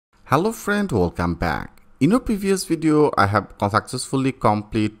Hello friend, welcome back. In our previous video, I have successfully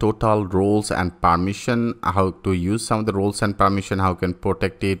complete total roles and permission, how to use some of the roles and permission, how can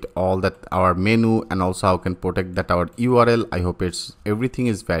protect it, all that our menu, and also how can protect that our URL. I hope everything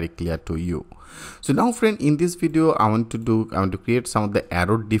is very clear to you. So now friend, in this video I want to create some of the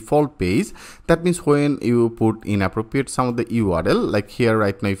error default page. That means when you put inappropriate some of the URL, like here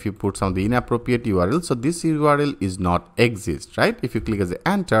right now if you put some of the inappropriate URL, so this URL is not exist, right? If you click as a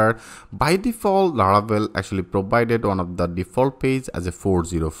enter, by default Laravel actually provided one of the default page as a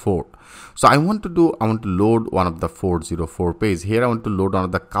 404. So I want to load one of the 404 page. Here I want to load one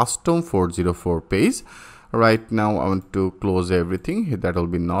of the custom 404 page. Right now I want to close everything that will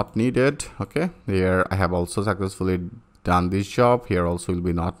be not needed. Okay, here I have also successfully done this job. Here also will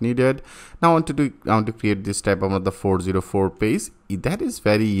be not needed. Now I want to create this type of the 404 page. That is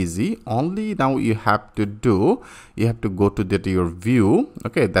very easy. Only now you have to go to your view.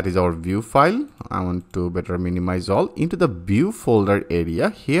 Okay, that is our view file. I want to better minimize all into the view folder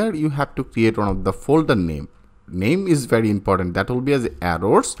area. Here you have to create one of the folder name is very important. That will be as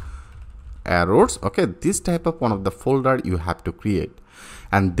errors. Okay, this type of one of the folder you have to create,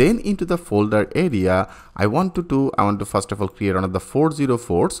 and then into the folder area I want to first of all create another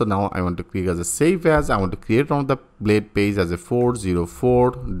 404. So now I want to create as a save as. I want to create one of the blade page as a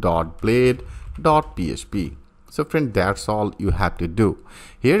 404.blade.php. So friend, that's all you have to do.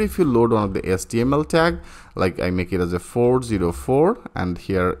 Here if you load one of the HTML tag, like I make it as a 404, and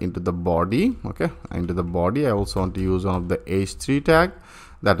here into the body, okay, into the body I also want to use one of the h3 tag.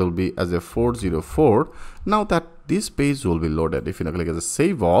 That will be as a 404. Now that this page will be loaded, if you click as a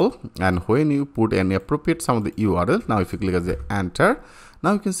save all, and when you put any appropriate some of the URL, now if you click as a enter,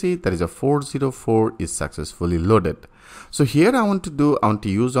 now you can see that is a 404 is successfully loaded. So here I want to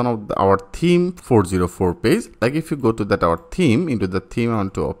use one of our theme 404 page. Like if you go to that our theme, into the theme I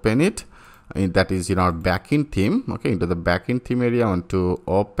want to open it. That is in our backend theme. Okay, into the backend theme area I want to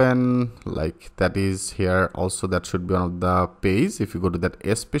open, like that is here also. That should be one of the page. If you go to that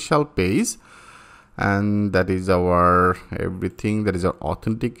special page, and that is our everything, that is our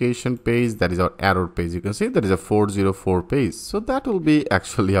authentication page, that is our error page. You can see that is a 404 page. So that will be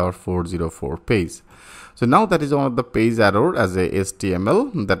actually our 404 page. So now that is one of the page error as a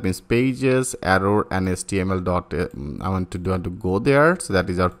HTML. That means pages error and HTML dot. I want to go there. So that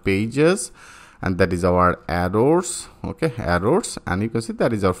is our pages, and that is our errors. Okay, errors, and you can see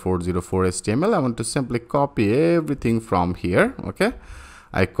that is our 404 HTML. I want to simply copy everything from here. Okay,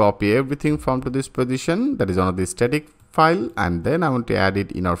 I copy everything from to this position. That is one of the static file, and then I want to add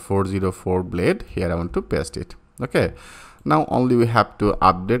it in our 404 blade. Here I want to paste it. Okay. Now only we have to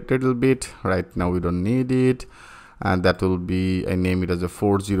update a little bit. Right now we don't need it, and that will be, I name it as a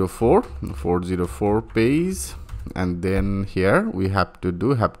 404 page, and then here we have to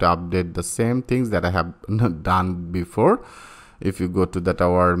update the same things that I have done before. If you go to that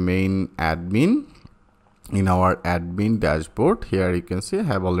our main admin, in our admin dashboard, here you can see I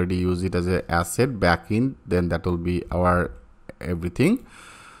have already used it as a asset backend. Then that will be our everything.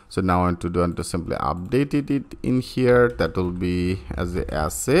 So now I want to simply update it in here. That will be as a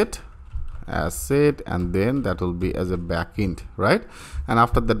asset, and then that will be as a backend, right? And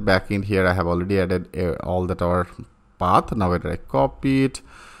after that backend, here I have already added all that our path. Now whether I copy it,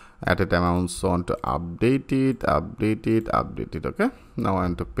 at a time I also want to update it. Okay, now I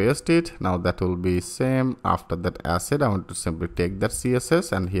want to paste it. Now that will be same. After that asset, I want to simply take that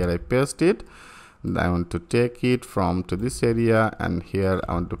CSS, and here I paste it. I want to take it from to this area, and here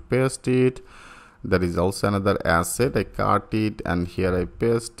I want to paste it. That is also another asset. I cut it, and here I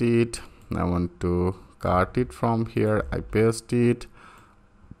paste it. I want to cut it from here. I paste it.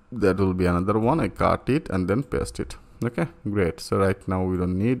 That will be another one. I cut it and then paste it. Okay, great. So right now we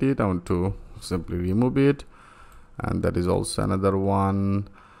don't need it. I want to simply remove it, and that is also another one,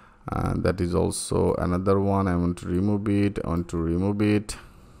 and that is also another one. I want to remove it.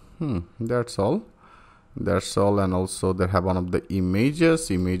 That's all. And also they have one of the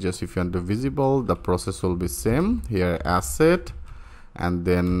images. If you want to visible, the process will be same. Here asset, and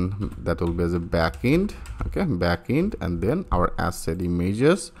then that will be as a backend. Okay, backend, and then our asset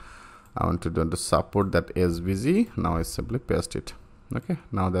images. I want to support that SVG. Now I simply paste it. Okay,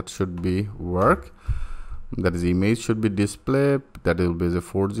 now that should be work. That is image should be displayed. That will be the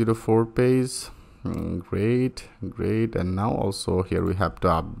 404 page. Great. And now also here we have to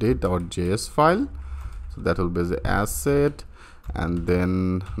update our JS file. So that will be the asset, and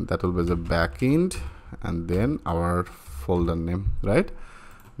then that will be the backend, and then our folder name, right?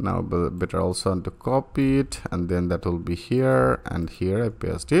 Now better also want to copy it, and then that will be here, and here I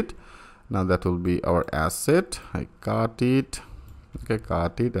paste it. Now that will be our asset. I cut it, Okay,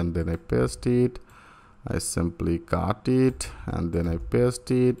 cut it and then I paste it. I simply cut it and then I paste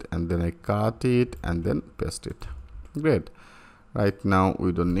it and then I cut it and then paste it. Great. Right now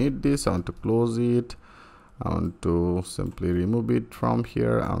we don't need this. I want to close it. I want to simply remove it from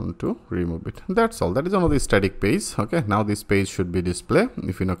here. I want to remove it. That's all. That is one of the static page. Okay, now this page should be displayed.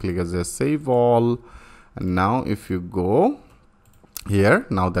 If you now click as a save all, and now if you go here,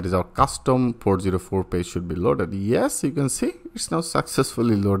 now that is our custom 404 page should be loaded. Yes, you can see it's now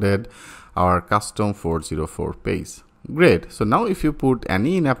successfully loaded our custom 404 page. Great. So now if you put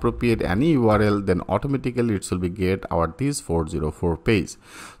any inappropriate any URL, then automatically it will be get our this 404 page.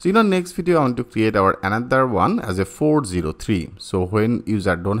 So in our next video I want to create our another one as a 403. So when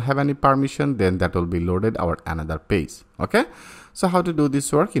user don't have any permission, then that will be loaded our another page. Okay, so how to do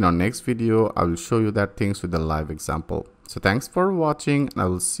this work in our next video, I will show you that things with a live example. So thanks for watching and I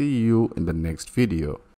will see you in the next video.